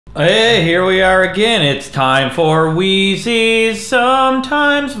Hey, here we are again. It's time for Wheezy's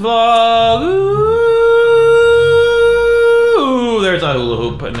Sometimes Vlog. Ooh, there's a hula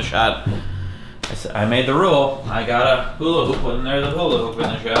hoop in the shot. I made the rule. I got a hula hoop when there's a hula hoop in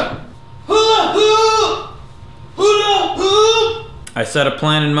the shot. Hula hoop! Hula hoop! I set a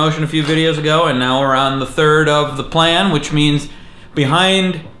plan in motion a few videos ago, and now we're on the third of the plan, which means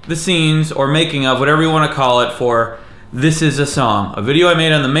behind the scenes, or making of, whatever you want to call it, for This Is a Song, a video I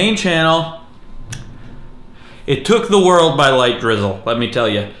made on the main channel. It took the world by light drizzle, let me tell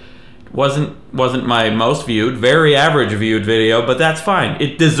you. It wasn't my most viewed, very average viewed video, but that's fine.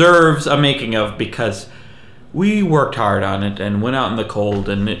 It deserves a making of because we worked hard on it and went out in the cold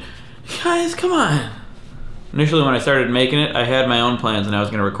and guys, come on. Initially when I started making it, I had my own plans and I was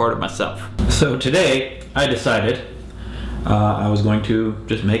going to record it myself. So today, I decided I was going to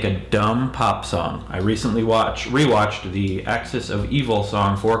just make a dumb pop song. I recently rewatched the Axis of Evil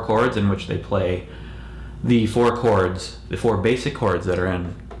song, 4 chords, in which they play the 4 chords, the 4 basic chords that are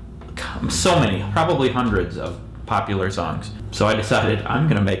in so many, probably hundreds of popular songs. So I decided I'm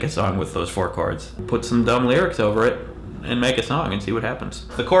gonna make a song with those 4 chords, put some dumb lyrics over it, and make a song and see what happens.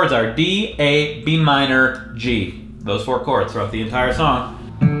 The chords are D, A, B minor, G. Those 4 chords throughout the entire song.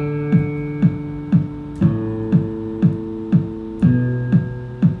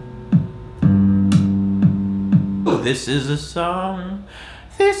 This is a song,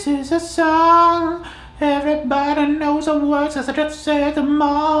 this is a song, everybody knows the words as I just said them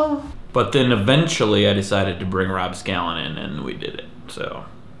all. But then eventually I decided to bring Rob Scallon in and we did it, so,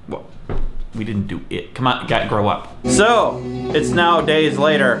 well, we didn't do it. Come on, gotta grow up. So, it's now days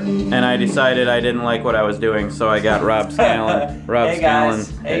later, and I decided I didn't like what I was doing, so I got Rob Scallon. Hey guys,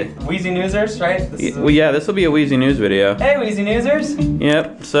 hey, WheezyNewsers, right? Well, yeah, this will be a WheezyNews video. Hey WheezyNewsers!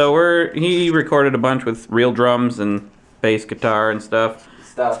 Yep, so he recorded a bunch with real drums and bass guitar and stuff.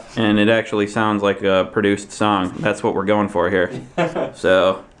 And it actually sounds like a produced song. That's what we're going for here.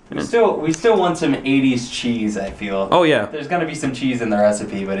 So... We still want some 80s cheese, I feel. Oh yeah. There's gonna be some cheese in the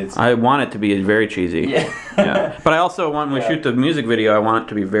recipe, but it's... I want it to be very cheesy. Yeah. Yeah. But I also want, when we shoot the music video, I want it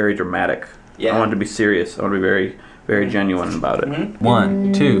to be very dramatic. Yeah. I want it to be serious. I want to be very, very genuine about it. Mm-hmm.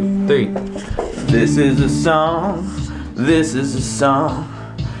 1, 2, 3. This is a song. This is a song.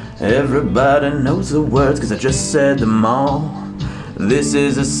 Everybody knows the words because I just said them all. This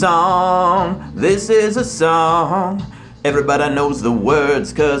is a song. This is a song. Everybody knows the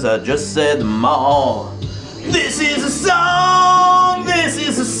words cause I just said them all. This is a song, this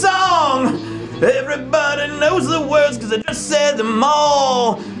is a song. Everybody knows the words cause I just said them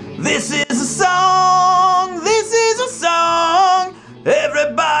all. This is a song, this is a song.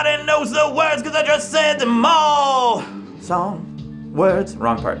 Everybody knows the words cause I just said them all. Song, words,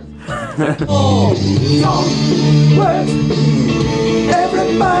 wrong part. Song, words.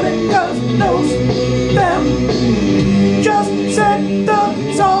 Everybody knows them. Just said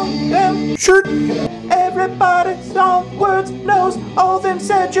the song and shirt. Everybody song words knows all them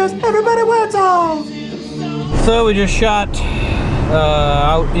said. Just everybody words all. So we just shot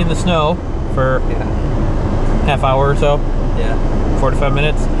out in the snow for half hour or so. Yeah. 45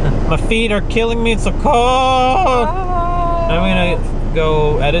 minutes. My feet are killing me. It's so cold. I'm gonna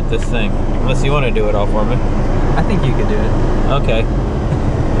go edit this thing. Unless you want to do it all for me. I think you could do it. Okay.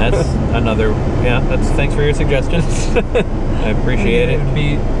 That's another, thanks for your suggestions. I appreciate it.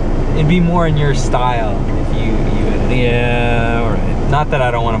 It'd be more in your style if you edit. Yeah, alright. Not that I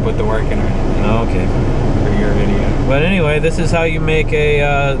don't want to put the work in or anything. Okay. For your video. But anyway, this is how you make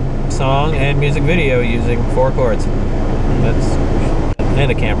a song and music video using 4 chords.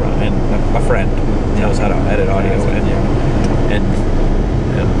 And a camera and a friend who knows how to edit audio and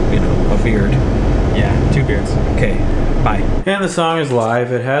you know, a beard. Yeah, 2 beards. Okay, bye. And the song is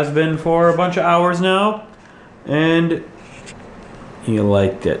live. It has been for a bunch of hours now. And you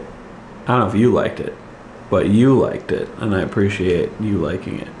liked it. I don't know if you liked it, but you liked it. And I appreciate you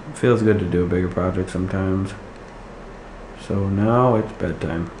liking it. It feels good to do a bigger project sometimes. So now it's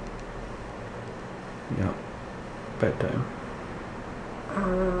bedtime. Yep, bedtime.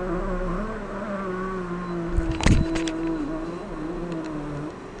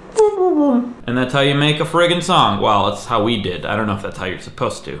 And that's how you make a friggin' song. Well, it's how we did. I don't know if that's how you're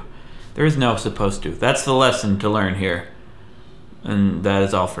supposed to. There is no supposed to. That's the lesson to learn here. And that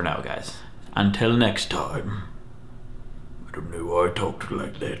is all for now, guys. Until next time. I don't know why I talked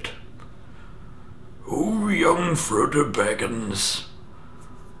like that. Oh, young Frodo Baggins.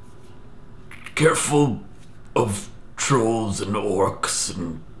 Careful of trolls and orcs,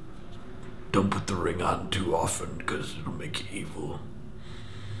 and don't put the ring on too often because it'll make you evil.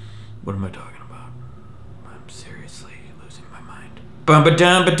 What am I talking about? I'm seriously losing my mind. Bumba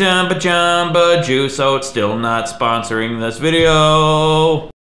dumba dumba jumba juice, so it's still not sponsoring this video.